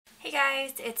Hey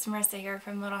guys, it's Marissa here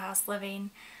from Little House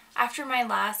Living. After my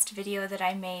last video that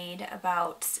I made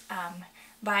about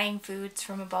buying foods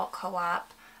from a bulk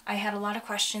co-op, I had a lot of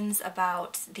questions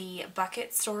about the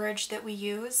bucket storage that we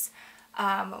use.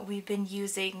 We've been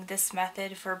using this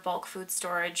method for bulk food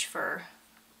storage for,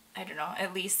 I don't know,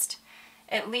 at least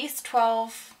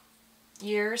 12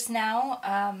 years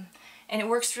now, and it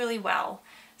works really well.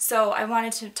 So I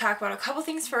wanted to talk about a couple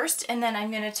things first, and then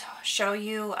I'm going to show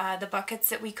you the buckets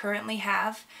that we currently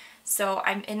have. So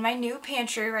I'm in my new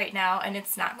pantry right now, and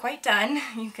it's not quite done.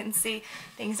 You can see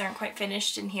things aren't quite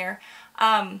finished in here.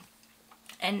 And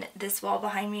this wall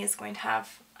behind me is going to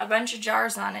have a bunch of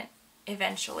jars on it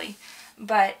eventually.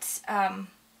 But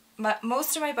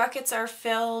most of my buckets are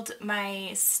filled.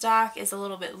 My stock is a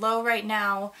little bit low right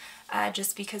now,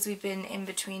 just because we've been in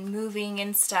between moving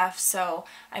and stuff, so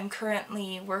I'm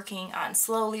currently working on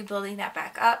slowly building that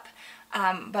back up.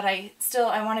 But I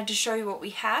wanted to show you what we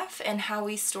have and how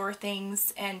we store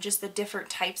things and just the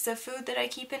different types of food that I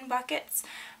keep in buckets,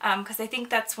 because I think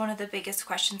that's one of the biggest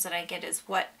questions that I get is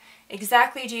what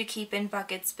exactly do you keep in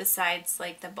buckets besides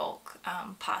like the bulk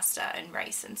pasta and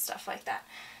rice and stuff like that.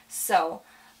 So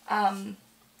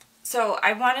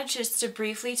I wanted just to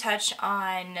briefly touch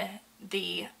on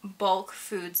the bulk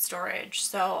food storage.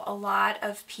 So a lot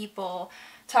of people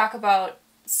talk about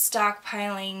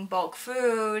stockpiling bulk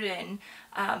food, and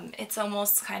it's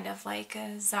almost kind of like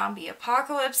a zombie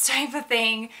apocalypse type of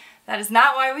thing. That is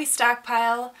not why we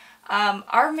stockpile.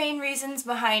 Our main reasons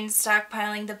behind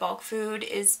stockpiling the bulk food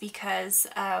is because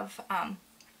of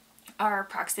our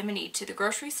proximity to the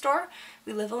grocery store.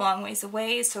 We live a long ways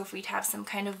away, so if we'd have some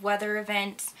kind of weather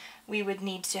event, we would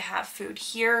need to have food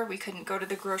here. We couldn't go to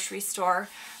the grocery store.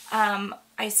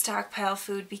 I stockpile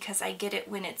food because I get it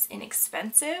when it's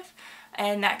inexpensive,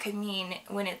 and that could mean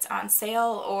when it's on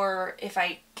sale, or if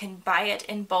I can buy it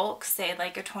in bulk, say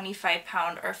like a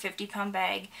 25-pound or 50-pound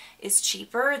bag is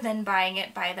cheaper than buying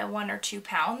it by the 1 or 2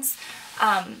 pounds.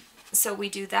 So we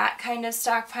do that kind of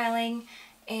stockpiling,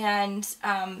 and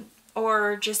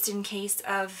or just in case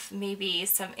of maybe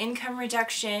some income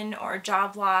reduction or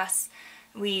job loss,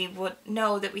 we would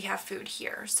know that we have food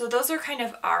here. So those are kind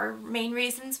of our main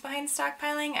reasons behind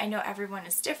stockpiling. I know everyone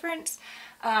is different,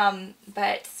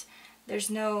 but there's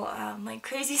no like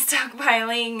crazy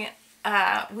stockpiling.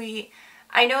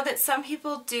 I know that some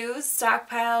people do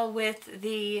stockpile with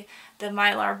the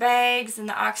Mylar bags and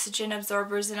the oxygen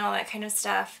absorbers and all that kind of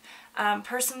stuff.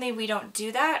 Personally, we don't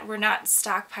do that. We're not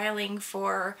stockpiling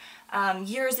for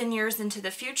years and years into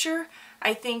the future.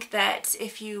 I think that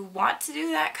if you want to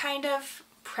do that kind of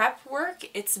prep work,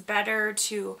 it's better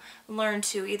to learn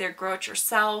to either grow it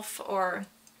yourself or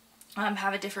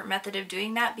have a different method of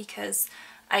doing that, because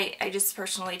I just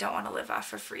personally don't want to live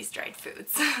off of freeze-dried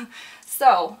foods.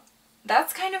 So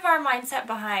that's kind of our mindset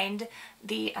behind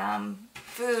the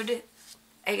food.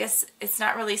 I guess it's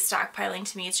not really stockpiling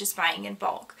to me, it's just buying in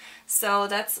bulk. So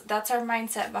that's our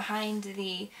mindset behind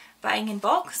the buying in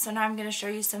bulk. So now I'm going to show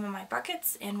you some of my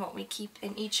buckets and what we keep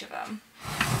in each of them.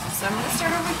 So I'm going to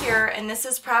start over here, and this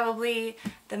is probably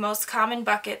the most common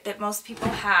bucket that most people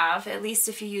have, at least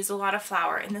if you use a lot of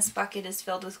flour. And this bucket is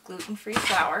filled with gluten-free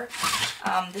flour.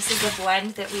 This is a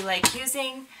blend that we like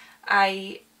using.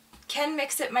 I can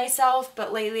mix it myself,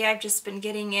 but lately I've just been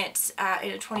getting it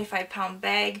in a 25-pound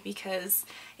bag because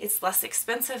it's less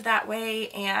expensive that way,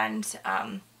 and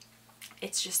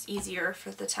it's just easier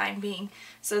for the time being.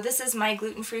 So this is my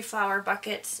gluten-free flour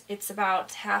bucket. It's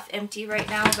about half empty right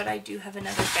now, but I do have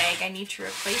another bag I need to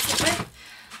replace it with.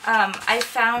 I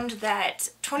found that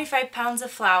 25 pounds of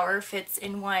flour fits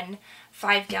in one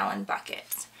 5-gallon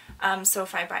bucket. So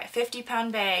if I buy a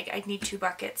 50-pound bag, I'd need 2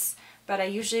 buckets. But I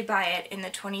usually buy it in the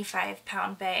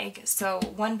 25-pound bag, so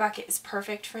 1 bucket is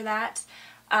perfect for that.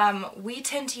 We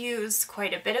tend to use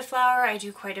quite a bit of flour. I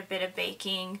do quite a bit of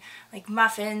baking, like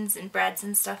muffins and breads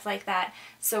and stuff like that.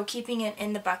 So keeping it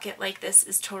in the bucket like this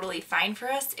is totally fine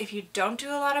for us. If you don't do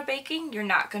a lot of baking, you're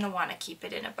not going to want to keep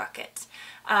it in a bucket.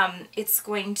 It's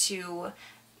going to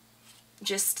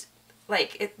just,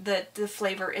 like, the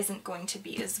flavor isn't going to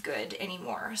be as good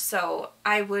anymore. So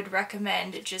I would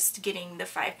recommend just getting the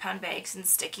 5-pound bags and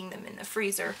sticking them in the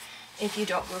freezer if you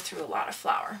don't go through a lot of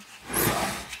flour. So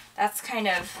that's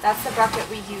the bucket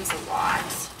we use a lot.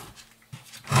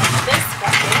 This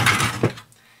bucket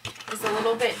is a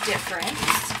little bit different.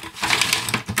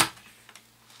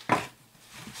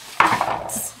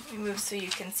 Let me move so you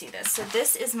can see this. So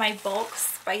this is my bulk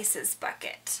spices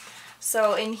bucket.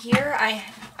 So in here I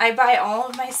buy all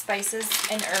of my spices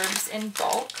and herbs in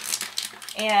bulk,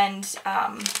 and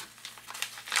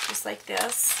just like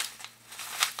this.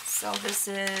 So this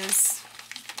is,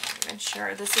 not even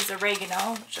sure. This is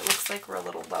oregano, which it looks like we're a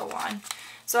little low on.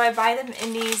 So I buy them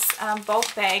in these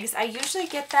bulk bags. I usually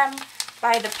get them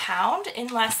by the pound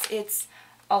unless it's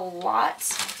a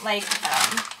lot, like,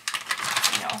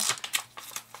 you know,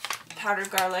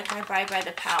 powdered garlic I buy by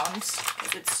the pound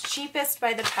because it's cheapest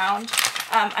by the pound.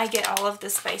 I get all of the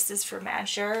spices for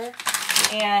Maggiore,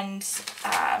 and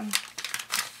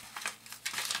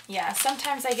yeah,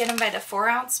 sometimes I get them by the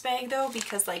 4-ounce bag though,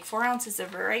 because like 4 ounces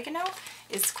of oregano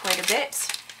is quite a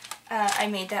bit. I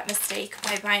made that mistake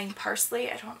by buying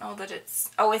parsley. I don't know that it's,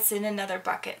 oh, it's in another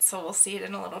bucket, so we'll see it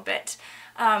in a little bit.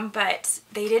 But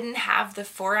they didn't have the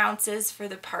 4 ounces for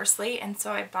the parsley, and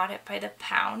so I bought it by the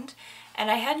pound. And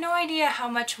I had no idea how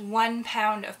much 1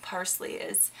 pound of parsley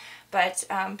is, but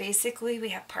basically we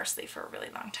have parsley for a really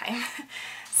long time.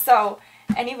 So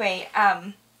anyway,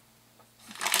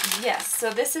 yes,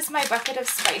 so this is my bucket of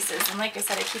spices, and like I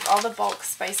said, I keep all the bulk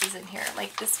spices in here.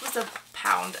 Like this was a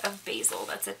pound of basil.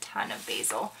 That's a ton of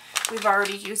basil. We've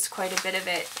already used quite a bit of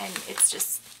it, and it's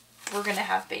just, we're gonna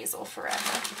have basil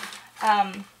forever.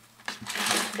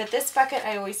 But this bucket,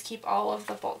 I always keep all of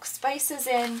the bulk spices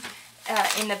in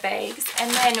the bags,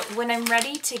 and then when I'm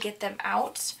ready to get them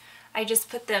out, I just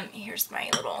put them, here's my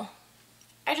little,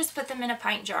 I just put them in a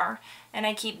pint jar, and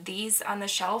I keep these on the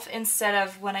shelf instead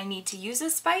of, when I need to use a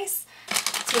spice,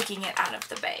 taking it out of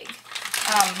the bag.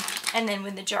 And then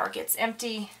when the jar gets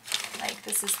empty, like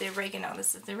this is the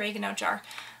oregano jar,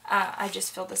 I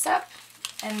just fill this up,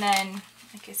 and then,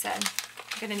 like I said,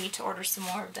 I'm going to need to order some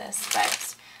more of this,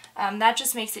 but that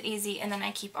just makes it easy. And then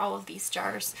I keep all of these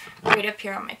jars right up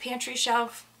here on my pantry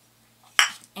shelf,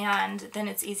 and then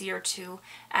it's easier to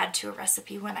add to a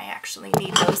recipe when I actually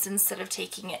need those instead of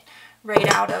taking it right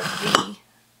out of the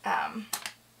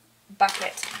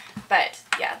bucket. But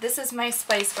yeah, this is my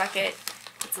spice bucket.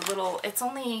 It's a little, it's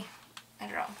only, I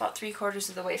don't know, about 3/4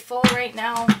 of the way full right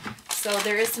now, so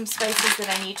there is some spices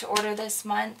that I need to order this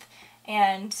month.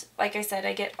 And like I said,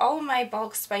 I get all of my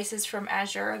bulk spices from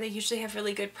Maggiore. They usually have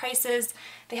really good prices.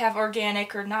 They have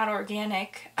organic or not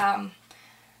organic.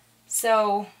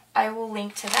 So I will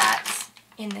link to that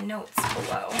in the notes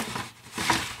below.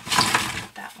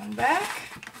 Put that one back.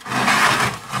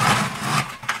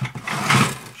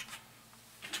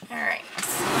 Alright,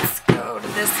 so let's go to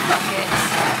this bucket.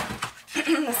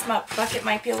 This bucket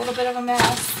might be a little bit of a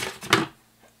mess.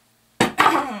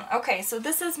 Okay, so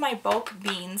this is my bulk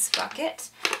beans bucket.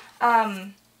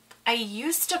 I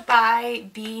used to buy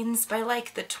beans by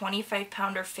like the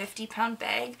 25-pound or 50-pound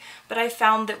bag, but I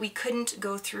found that we couldn't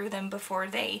go through them before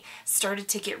they started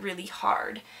to get really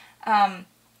hard.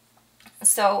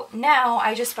 So now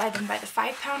I just buy them by the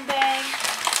 5-pound bag,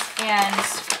 and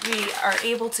we are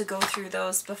able to go through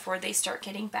those before they start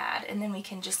getting bad, and then we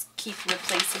can just keep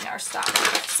replacing our stock.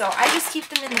 So I just keep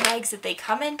them in the bags that they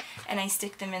come in, and I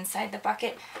stick them inside the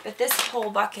bucket. But this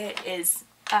whole bucket is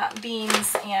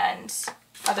beans and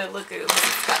other legumes.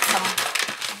 It's got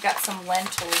I've got some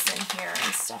lentils in here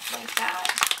and stuff like that.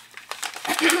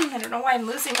 I don't know why I'm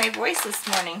losing my voice this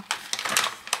morning.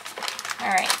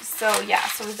 Alright, so yeah,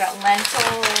 so we've got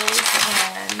lentils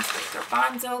and like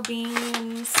garbanzo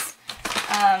beans.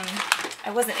 I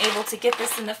wasn't able to get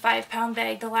this in the 5-pound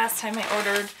bag the last time I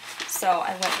ordered, so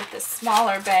I went with this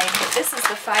smaller bag, but this is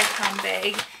the 5-pound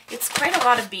bag. It's quite a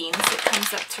lot of beans. It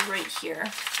comes up to right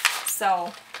here.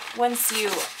 So once you,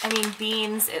 I mean,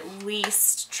 beans at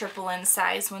least triple in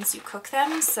size once you cook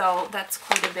them, so that's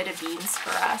quite a bit of beans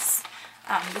for us.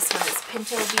 This one is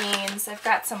pinto beans. I've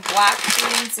got some black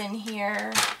beans in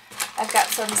here. I've got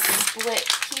some split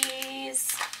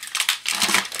peas.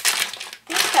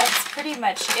 I think that's pretty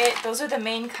much it. Those are the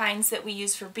main kinds that we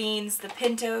use for beans: the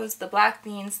pintos, the black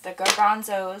beans, the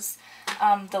garbanzos,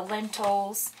 the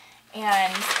lentils.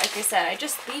 And like I said, I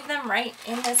just leave them right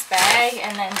in this bag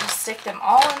and then just stick them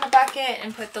all in the bucket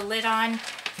and put the lid on.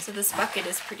 So this bucket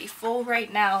is pretty full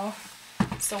right now.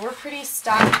 So we're pretty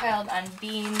stockpiled on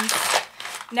beans.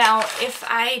 Now, if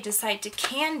I decide to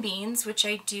can beans, which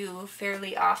I do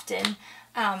fairly often,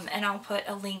 and I'll put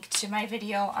a link to my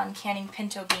video on canning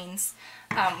pinto beans.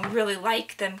 We really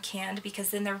like them canned because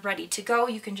then they're ready to go.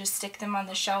 You can just stick them on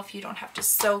the shelf. You don't have to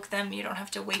soak them. You don't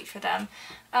have to wait for them.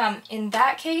 In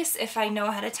that case, if I know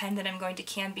ahead of time that I'm going to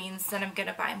can beans, then I'm going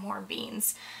to buy more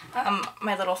beans.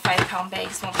 My little 5-pound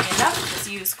bags won't be enough. Just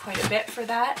use quite a bit for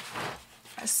that.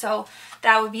 So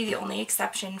that would be the only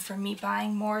exception for me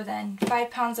buying more than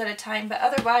 5 pounds at a time. But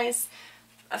otherwise,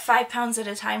 5 pounds at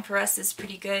a time for us is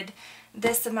pretty good.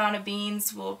 This amount of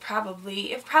beans will it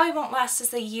probably won't last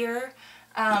us a year,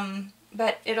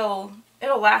 but it'll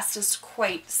last us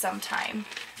quite some time.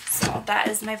 So that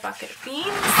is my bucket of beans.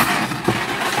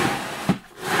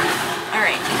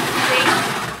 Alright,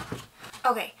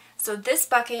 Okay, so this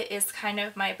bucket is kind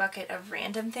of my bucket of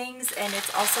random things, and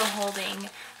it's also holding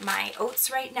my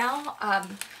oats right now.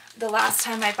 The last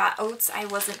time I bought oats, I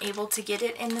wasn't able to get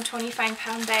it in the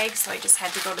 25-pound bag, so I just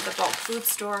had to go to the bulk food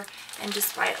store and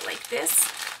just buy it like this.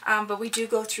 But we do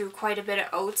go through quite a bit of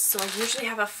oats, so I usually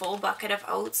have a full bucket of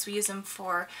oats. We use them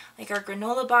for like our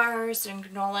granola bars and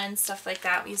granola and stuff like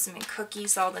that. We use them in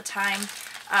cookies all the time.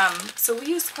 So we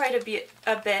use quite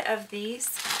a bit of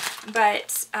these. But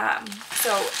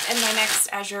so in my next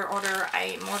Azure order,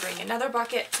 I'm ordering another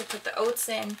bucket to put the oats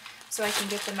in so I can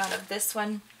get them out of this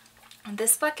one.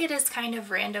 This bucket is kind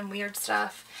of random weird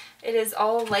stuff. It is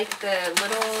all like the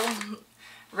little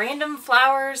random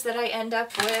flowers that I end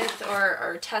up with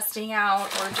or testing out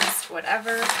or just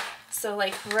whatever. So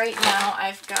like right now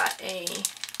I've got a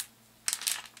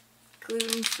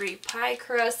gluten-free pie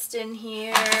crust in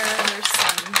here. There's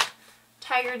some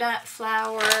tiger nut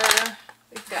flour.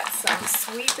 We've got some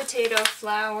sweet potato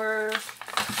flour.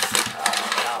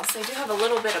 What else? I do have a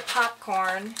little bit of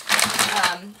popcorn.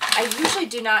 I usually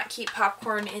do not keep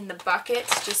popcorn in the bucket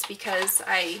just because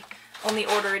I only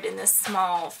order it in this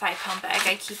small 5-pound bag.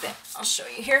 I keep it, I'll show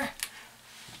you here.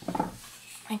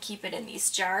 I keep it in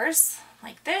these jars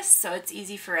like this, so it's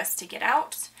easy for us to get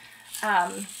out.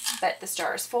 But this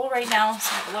jar is full right now,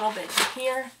 so I have a little bit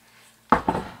here.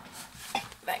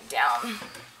 Back down.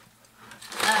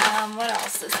 What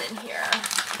else is in here?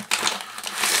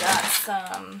 Got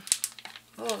some,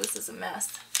 oh, this is a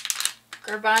mess.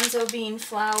 Garbanzo bean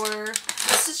flour.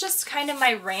 This is just kind of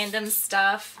my random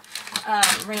stuff,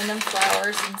 random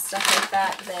flours and stuff like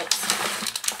that.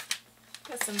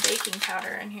 Got some baking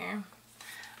powder in here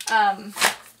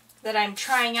that I'm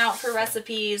trying out for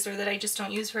recipes or that I just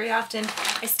don't use very often.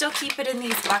 I still keep it in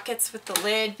these buckets with the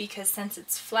lid because since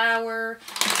it's flour,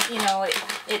 you know,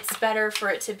 it's better for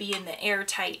it to be in the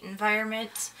airtight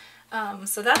environment.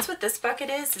 So that's what this bucket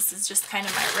is. This is just kind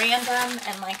of my random,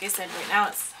 and like I said, right now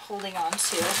it's holding on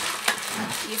to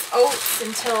these oats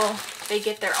until they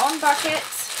get their own bucket.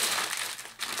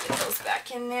 Get those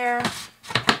back in there.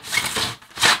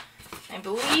 I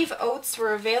believe oats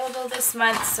were available this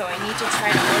month, so I need to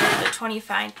try to order the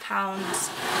 25-pound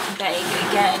bag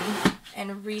again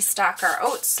and restock our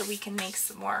oats so we can make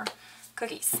some more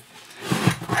cookies.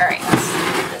 Alright,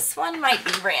 this one might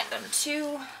be random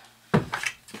too.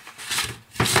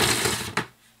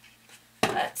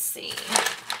 Let's see.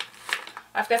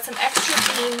 I've got some extra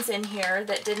beans in here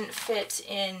that didn't fit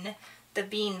in the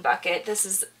bean bucket. This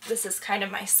is kind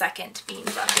of my second bean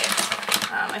bucket.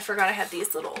 I forgot I had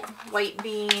these little white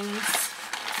beans.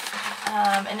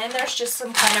 And then there's just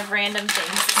some kind of random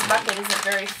things. This bucket isn't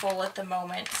very full at the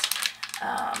moment.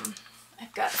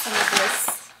 I've got some of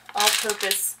this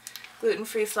all-purpose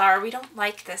gluten-free flour. We don't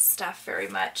like this stuff very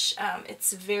much.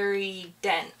 It's very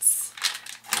dense.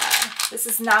 This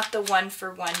is not the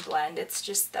one-for-one blend. It's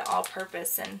just the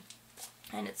all-purpose, and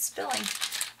it's filling.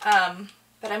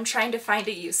 But I'm trying to find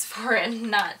a use for it and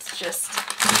not just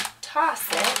toss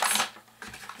it.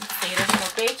 Let's see, there's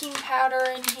more baking powder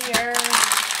in here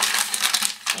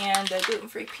and a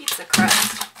gluten-free pizza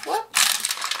crust.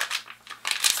 Whoops.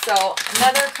 So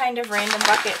another kind of random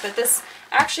bucket, but this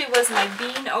actually was my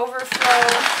bean overflow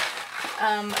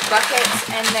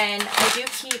bucket, and then I do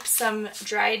keep some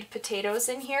dried potatoes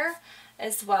in here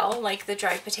as well, like the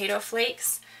dried potato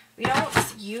flakes. We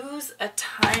don't use a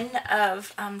ton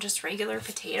of just regular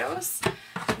potatoes.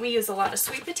 We use a lot of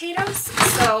sweet potatoes,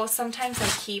 so sometimes I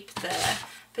keep the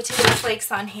potato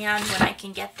flakes on hand when I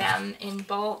can get them in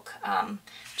bulk,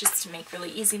 just to make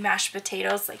really easy mashed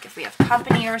potatoes, like if we have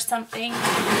company or something.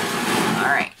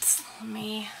 Alright,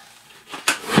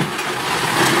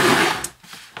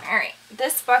 Alright,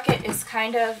 this bucket is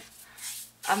kind of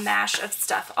a mash of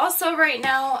stuff. Also right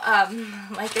now,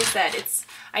 like I said,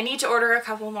 I need to order a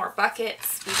couple more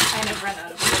buckets. We've kind of run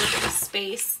out of a little bit of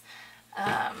space.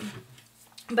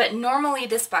 But normally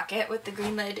this bucket with the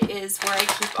green lid is where I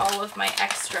keep all of my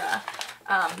extra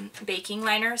baking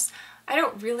liners. I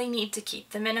don't really need to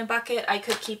keep them in a bucket. I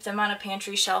could keep them on a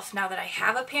pantry shelf now that I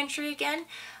have a pantry again.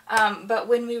 But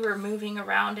when we were moving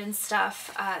around and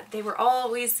stuff, they were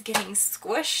always getting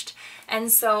squished,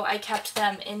 and so I kept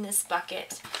them in this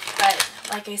bucket. But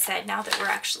like I said, now that we're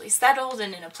actually settled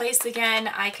and in a place again,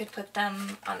 I could put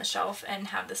them on the shelf and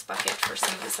have this bucket for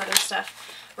some of this other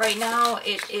stuff. Right now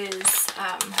it is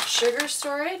sugar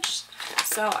storage.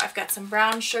 So I've got some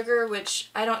brown sugar, which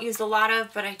I don't use a lot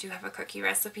of, but I do have a cookie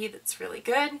recipe that's really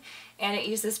good, and it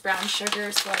uses brown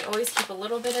sugar, so I always keep a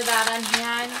little bit of that on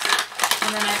hand.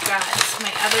 And then I've got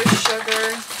my other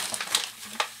sugar.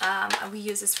 We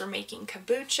use this for making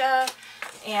kombucha,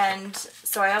 and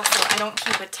so I don't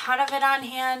keep a ton of it on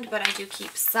hand, but I do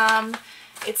keep some.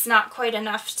 It's not quite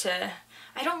enough to,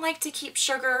 I don't like to keep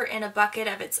sugar in a bucket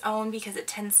of its own because it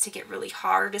tends to get really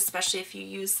hard, especially if you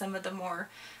use some of the more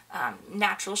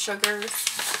natural sugars,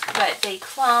 but they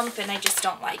clump and I just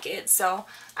don't like it. So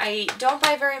I don't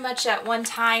buy very much at one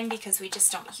time because we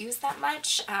just don't use that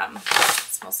much.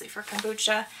 It's mostly for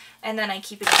kombucha, and then I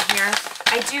keep it in here.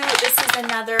 This is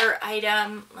another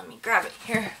item, let me grab it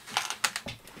here,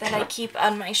 that I keep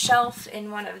on my shelf in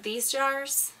one of these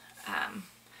jars.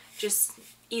 Just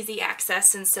easy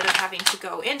access instead of having to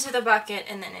go into the bucket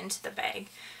and then into the bag.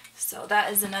 So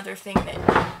that is another thing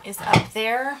that is up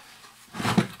there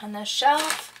on the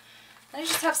shelf. I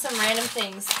just have some random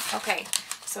things. Okay,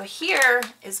 so here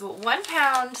is what 1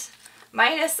 pound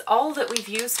minus all that we've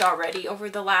used already over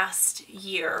the last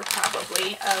year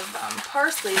probably of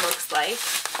parsley looks like.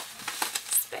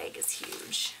 This bag is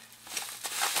huge.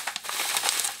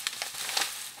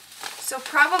 So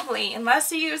probably,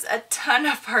 unless you use a ton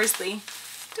of parsley,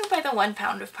 don't buy the 1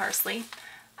 pound of parsley.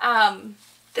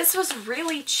 This was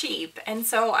really cheap, and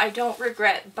so I don't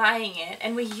regret buying it.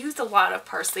 And we use a lot of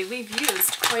parsley. We've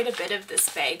used quite a bit of this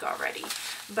bag already,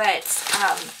 but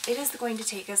it is going to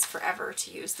take us forever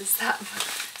to use this up.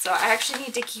 So I actually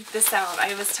need to keep this out.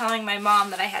 I was telling my mom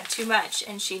that I had too much,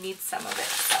 and she needs some of it,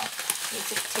 so I need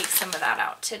to take some of that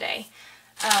out today.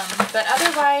 But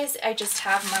otherwise, I just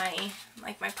have my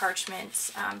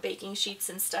parchment baking sheets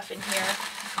and stuff in here,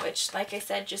 which, like I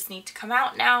said, just need to come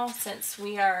out now since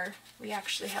we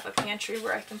actually have a pantry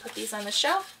where I can put these on the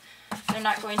shelf. They're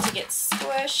not going to get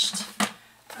squished.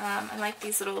 I like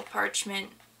these little parchment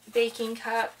baking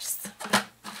cups.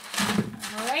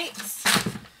 Alright, so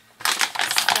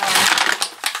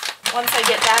once I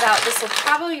get that out, this will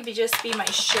probably just be my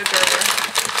sugar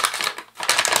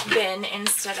bin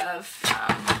instead of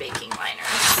baking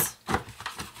liners.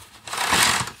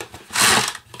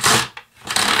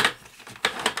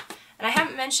 And I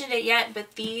haven't mentioned it yet,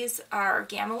 but these are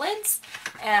gamma lids,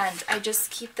 and I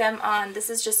just keep them on, this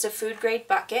is just a food grade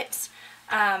bucket.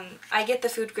 I get the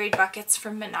food grade buckets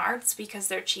from Menards because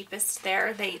they're cheapest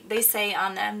there. They say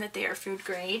on them that they are food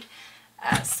grade.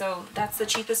 So that's the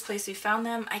cheapest place we found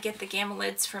them. I get the gamma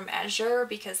lids from Azure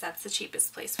because that's the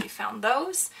cheapest place we found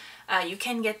those. You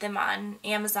can get them on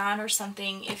Amazon or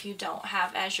something if you don't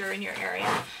have Azure in your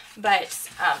area. But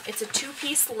it's a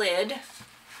 2-piece lid.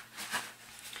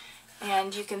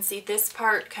 And you can see this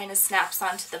part kind of snaps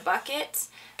onto the bucket.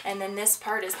 And then this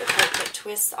part is the part that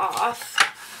twists off.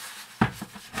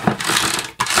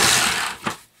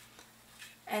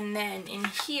 And then in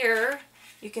here,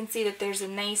 you can see that there's a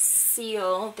nice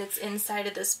seal that's inside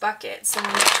of this bucket. So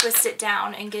when you twist it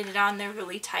down and get it on there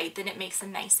really tight, then it makes a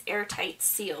nice airtight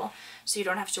seal. So you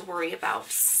don't have to worry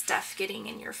about stuff getting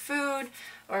in your food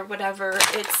or whatever.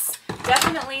 It's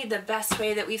definitely the best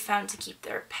way that we found to keep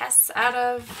their pests out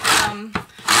of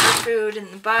their food and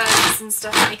the bugs and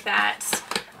stuff like that.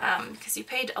 Because you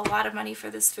paid a lot of money for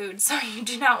this food, so you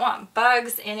do not want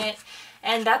bugs in it.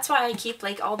 And that's why I keep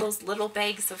like all those little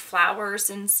bags of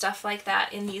flowers and stuff like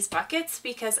that in these buckets,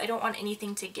 because I don't want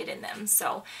anything to get in them.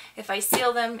 So if I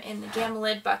seal them in the gamma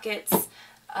lid buckets,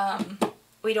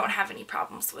 we don't have any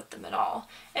problems with them at all.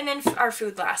 And then our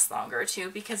food lasts longer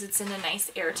too because it's in a nice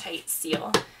airtight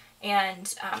seal.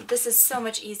 And this is so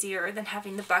much easier than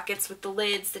having the buckets with the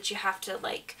lids that you have to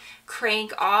like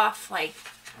crank off. Like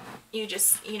you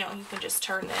just, you know, you can just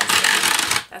turn this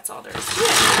and that's all there is to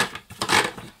it.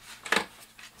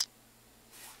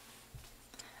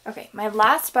 Okay, my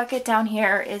last bucket down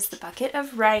here is the bucket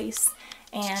of rice,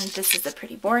 and this is a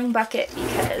pretty boring bucket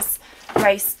because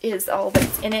rice is all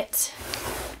that's in it.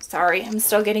 Sorry, I'm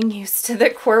still getting used to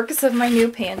the quirks of my new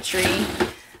pantry.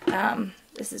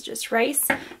 This is just rice.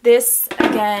 This,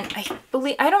 again,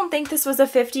 I don't think this was a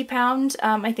 50-pound.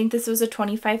 I think this was a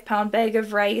 25-pound bag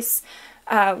of rice.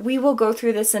 We will go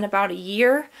through this in about a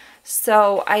year,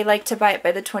 so I like to buy it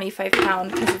by the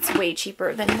 25-pound because it's way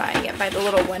cheaper than buying it by the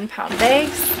little 1-pound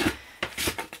bags.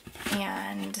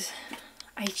 And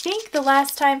I think the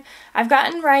last time, I've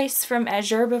gotten rice from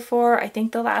Azure before. I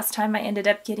think the last time I ended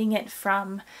up getting it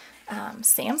from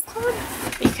Sam's Club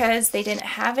because they didn't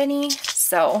have any.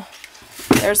 So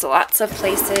there's lots of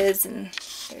places, and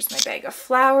there's my bag of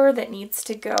flour that needs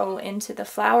to go into the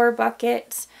flour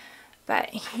bucket. But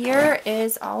here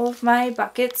is all of my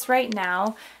buckets right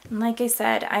now. And like I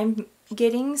said, I'm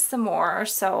getting some more.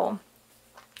 So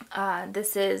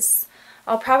this is,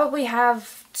 I'll probably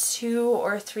have 2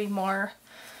 or 3 more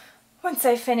once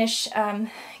I finish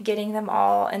getting them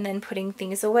all and then putting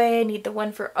things away. I need the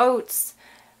one for oats.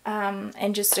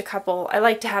 and just a couple. I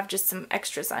like to have just some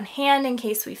extras on hand in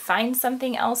case we find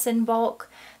something else in bulk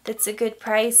that's a good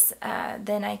price.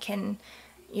 Then I can,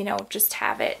 you know, just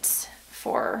have it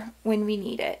for when we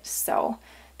need it. So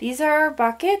these are our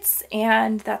buckets,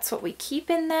 and that's what we keep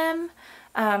in them.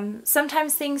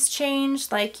 Sometimes things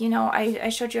change, like, you know, I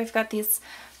showed you I've got these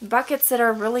buckets that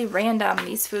are really random,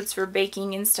 these foods for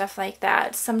baking and stuff like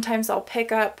that. Sometimes I'll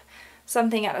pick up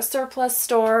something at a surplus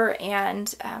store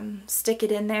and stick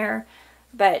it in there,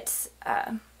 but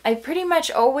I pretty much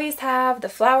always have the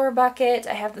flour bucket,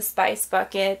 I have the spice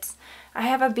bucket, I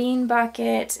have a bean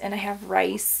bucket, and I have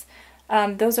rice.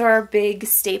 Those are our big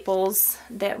staples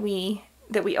that we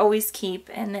always keep,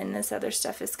 and then this other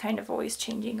stuff is kind of always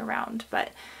changing around. But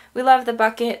we love the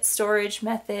bucket storage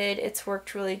method. It's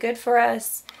worked really good for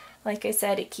us. Like I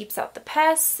said, it keeps out the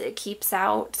pests, it keeps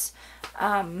out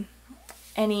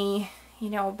any, you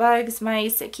know, bugs,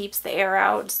 mice, it keeps the air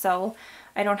out, so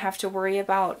I don't have to worry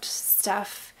about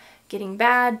stuff getting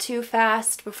bad too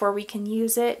fast before we can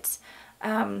use it.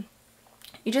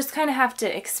 You just kind of have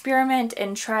to experiment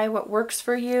and try what works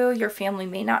for you. Your family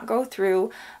may not go through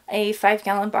a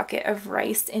 5-gallon bucket of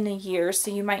rice in a year,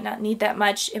 so you might not need that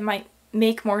much. It might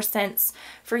make more sense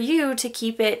for you to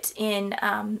keep it in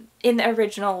the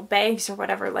original bags or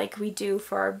whatever, like we do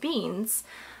for our beans.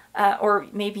 Or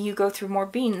maybe you go through more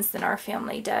beans than our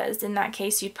family does. In that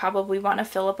case, you'd probably want to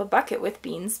fill up a bucket with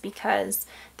beans because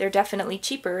they're definitely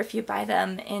cheaper if you buy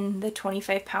them in the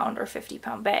 25-pound or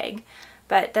 50-pound bag.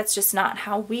 But that's just not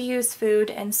how we use food,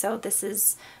 and so this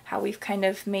is how we've kind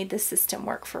of made the system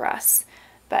work for us.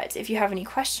 But if you have any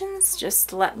questions,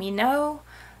 just let me know.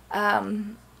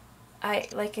 Like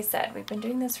I said, we've been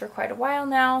doing this for quite a while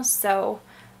now, so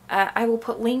I will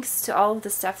put links to all of the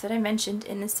stuff that I mentioned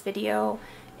in this video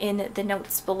in the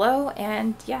notes below,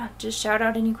 and yeah, just shout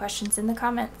out any questions in the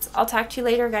comments. I'll talk to you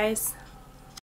later, guys.